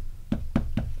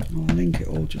 I'll ink it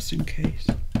all just in case.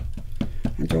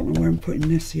 I don't know where I'm putting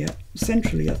this yet.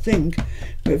 Centrally, I think,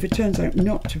 but if it turns out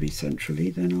not to be centrally,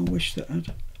 then I'll wish that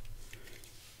I'd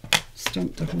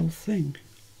stamped the whole thing.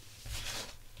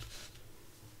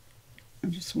 I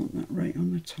just want that right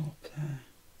on the top there.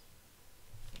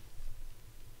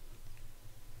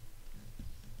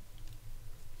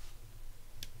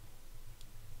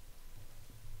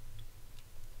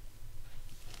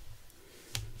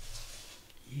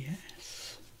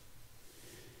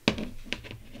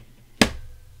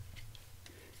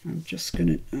 I'm just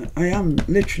going to, I am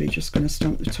literally just going to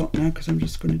stamp the top now because I'm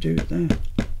just going to do it there.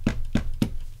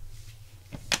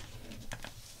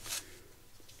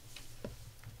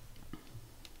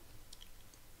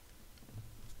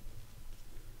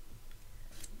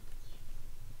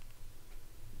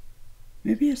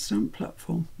 Maybe a stamp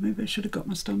platform. Maybe I should have got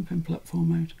my stamping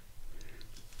platform out.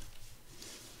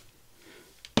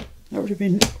 That would have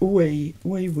been way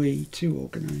too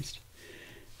organised.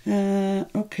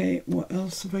 Okay, what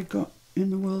else have I got in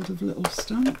the world of little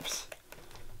stamps?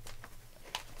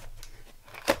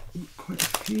 Quite a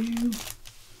few.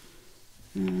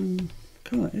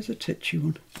 God, that is a titchy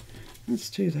one. Let's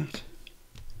do that.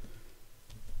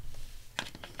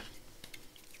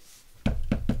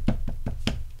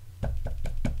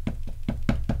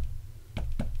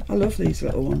 I love these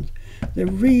little ones. They're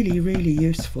really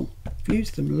useful. I've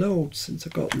used them loads since I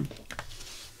got them.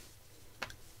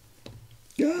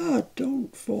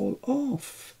 fall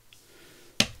off.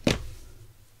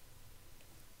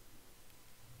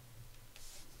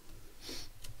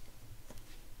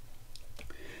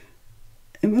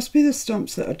 It must be the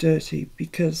stamps that are dirty,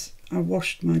 because I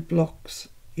washed my blocks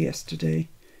yesterday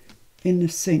in the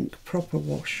sink, proper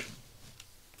wash.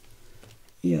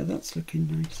 Yeah, that's looking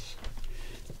nice.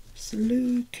 It's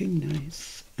looking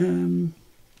nice. Are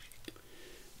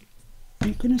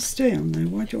you going to stay on there?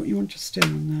 Why don't you want to stay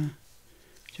on there?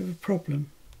 Do you have a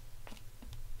problem?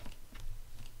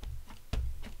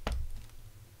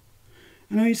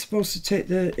 I know you're supposed to take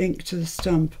the ink to the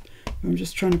stamp. I'm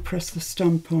just trying to press the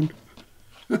stamp on.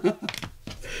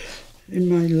 In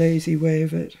my lazy way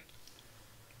of it.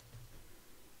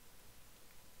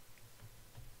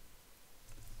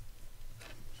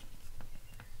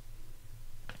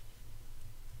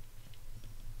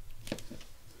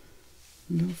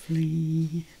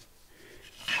 Lovely.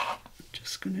 I'm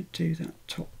just going to do that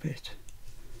top bit.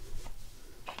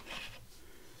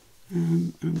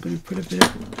 I'm going to put a bit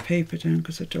of paper down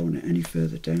because I don't want it any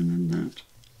further down than that.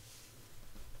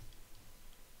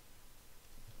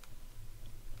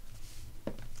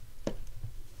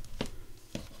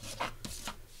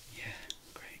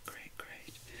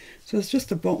 So there's just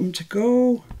the bottom to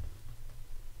go.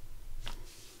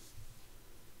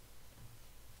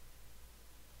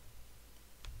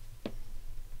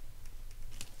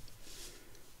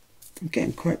 I'm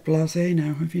getting quite blasé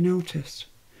now, have you noticed?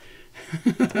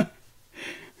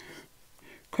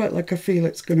 Quite like I feel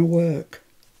it's going to work.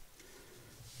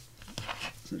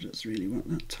 So I just really want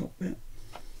that top bit.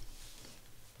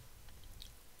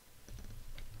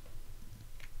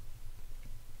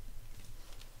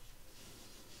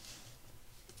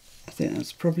 I think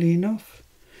that's probably enough.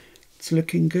 It's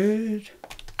looking good.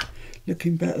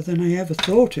 Looking better than I ever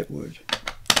thought it would.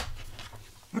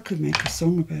 I could make a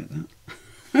song about that.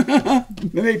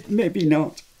 Maybe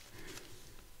not.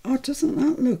 Oh, doesn't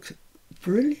that look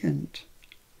brilliant?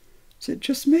 Is it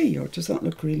just me, or does that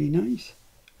look really nice?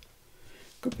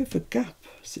 Got a bit of a gap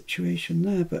situation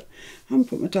there, but I haven't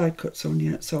put my die cuts on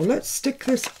yet. So let's stick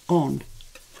this on.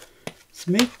 Let's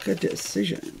make a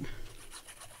decision.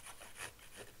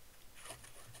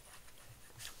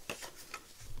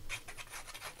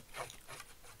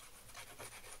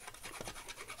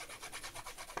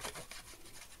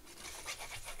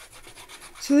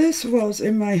 So this was,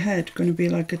 in my head, going to be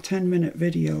like a 10-minute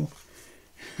video.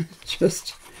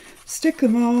 Just stick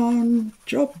them on,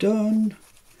 job done,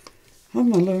 have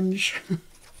my lunch,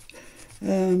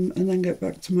 and then get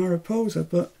back to Mariposa.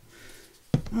 But,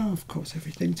 oh, of course,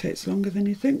 everything takes longer than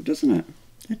you think, doesn't it?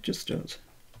 It just does.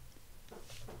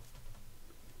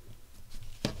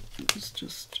 Let's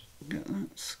just get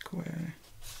that square.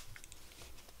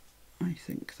 I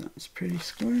think that's pretty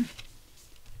square.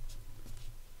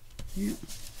 Yeah.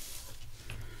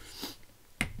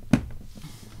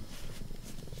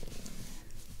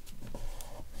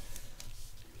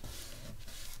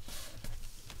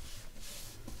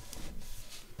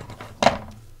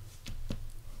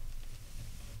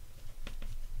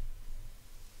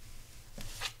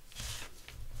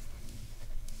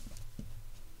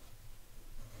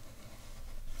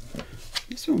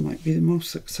 This one might be the most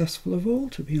successful of all,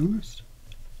 to be honest.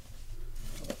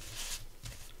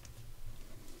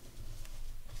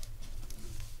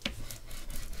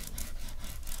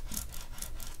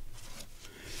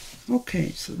 Okay,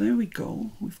 so there we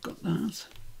go, we've got that.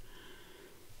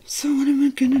 So what am I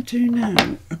going to do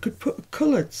now? I could put a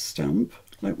coloured stamp,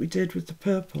 like we did with the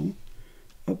purple,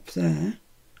 up there.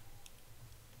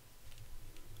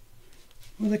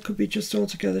 Or there could be just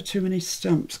altogether too many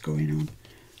stamps going on.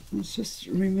 Let's just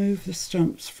remove the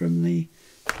stamps from the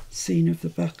scene of the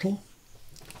battle.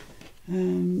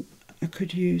 I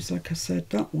could use, like I said,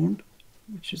 that one,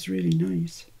 which is really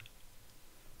nice.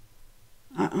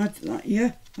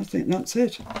 Yeah, I think that's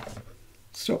it.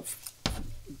 Stop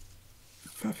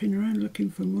faffing around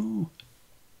looking for more.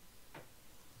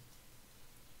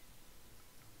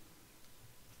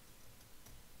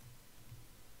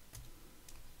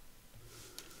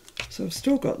 So I've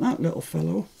still got that little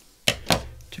fellow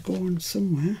to go on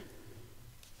somewhere.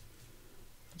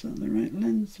 Is that the right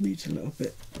lens? Needs a little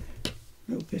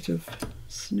bit of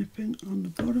snipping on the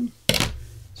bottom.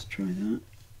 Let's try that.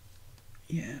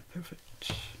 Yeah, perfect.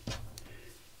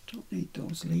 Don't need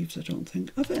those leaves, I don't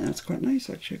think. I think that's quite nice,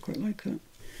 actually. I quite like that.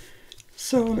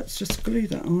 So let's just glue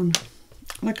that on.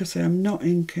 Like I say, I'm not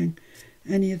inking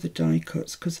any of the die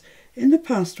cuts, because in the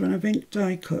past when I've inked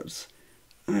die cuts,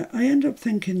 I end up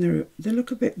thinking they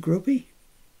look a bit grubby.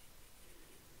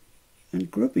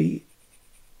 And grubby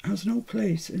has no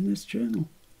place in this journal.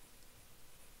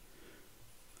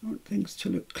 I want things to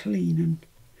look clean,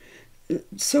 and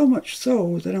so much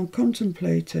so that I'm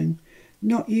contemplating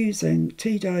not using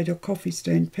tea-dyed or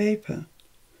coffee-stained paper,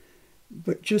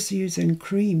 but just using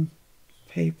cream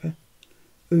paper.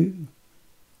 Ooh,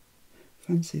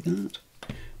 fancy that.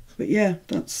 But yeah,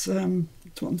 that's what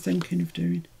I'm thinking of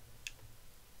doing.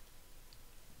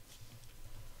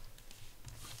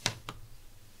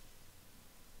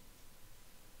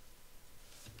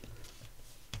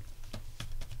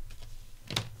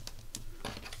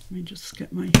 Let me just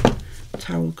get my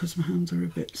towel because my hands are a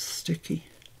bit sticky.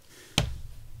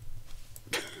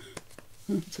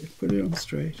 That's it, put it on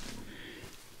straight.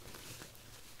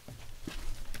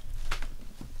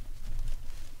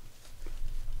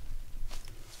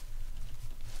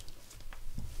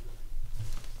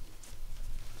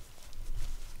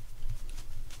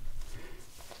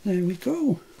 There we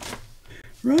go.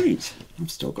 Right,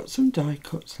 I've still got some die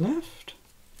cuts left.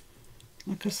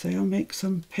 Like I say, I'll make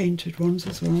some painted ones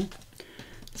as well.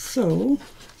 So,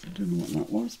 I don't know what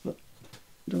that was, but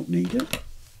don't need it.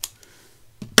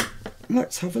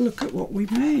 Let's have a look at what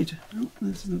we've made. Oh,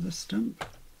 there's another stamp.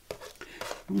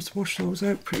 I must wash those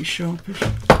out pretty sharpish.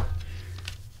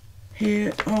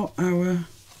 Here are our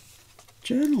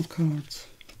journal cards.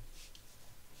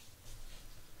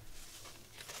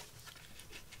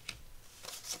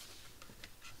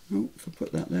 Oh, if I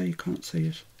put that there, you can't see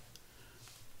it.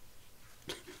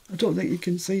 I don't think you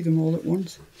can see them all at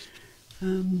once.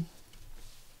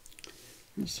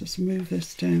 Let's just move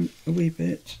this down a wee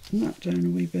bit, and that down a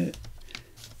wee bit,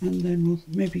 and then we'll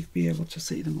maybe be able to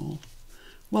see them all.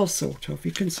 Well, sort of.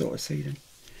 You can sort of see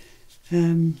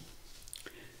them.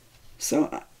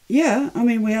 So, yeah, I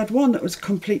mean, we had one that was a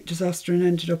complete disaster and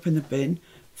ended up in the bin.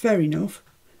 Fair enough.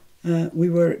 We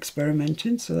were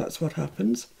experimenting, so that's what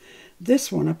happens.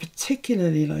 This one I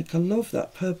particularly like. I love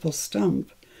that purple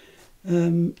stamp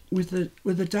with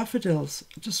the daffodils.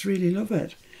 I just really love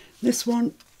it. This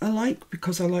one I like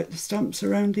because I like the stamps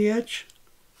around the edge.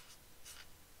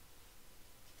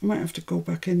 I might have to go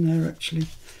back in there actually.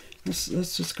 That's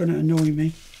just going to annoy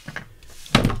me.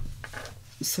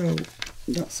 So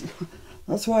that's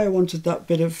why I wanted that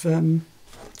bit of.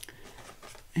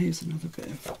 Here's another bit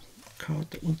of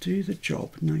card that will do the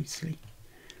job nicely.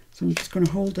 So I'm just going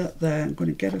to hold that there. I'm going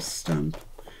to get a stamp.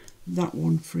 That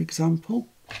one, for example.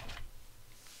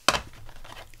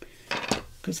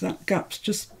 Because that gap's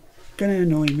just going to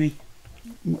annoy me.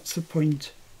 What's the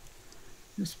point?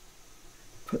 Just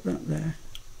put that there.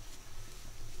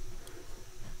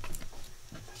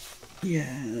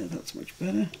 Yeah, that's much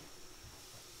better.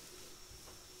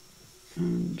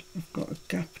 And I've got a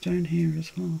gap down here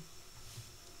as well.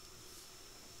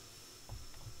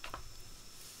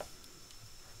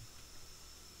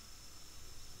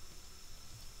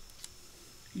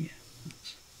 Yeah,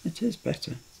 it is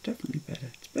better. It's definitely better.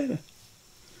 It's better.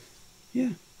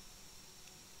 Yeah.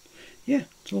 Yeah,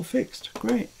 it's all fixed.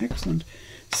 Great, excellent.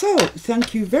 So,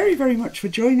 thank you very, very much for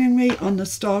joining me on the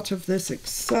start of this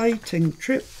exciting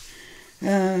trip.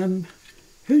 Who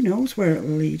knows where it'll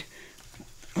lead.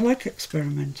 I like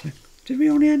experimenting. Did we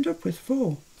only end up with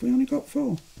 4? We only got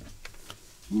 4.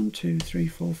 1, 2, 3,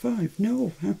 4, 5.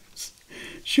 No,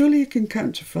 surely you can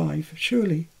count to 5.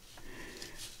 Surely.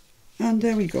 And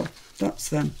there we go. That's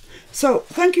them. So,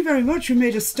 thank you very much. We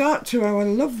made a start to our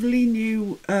lovely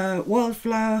new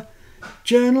wildflower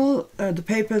journal. The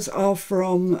papers are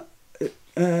from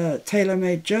Tailor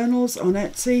Made Journals on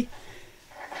Etsy.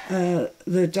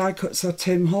 The die cuts are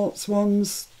Tim Holt's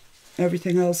ones.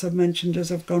 Everything else I've mentioned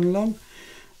as I've gone along.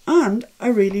 And I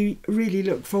really, really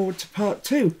look forward to part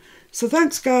 2. So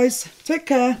thanks guys. Take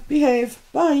care. Behave.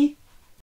 Bye.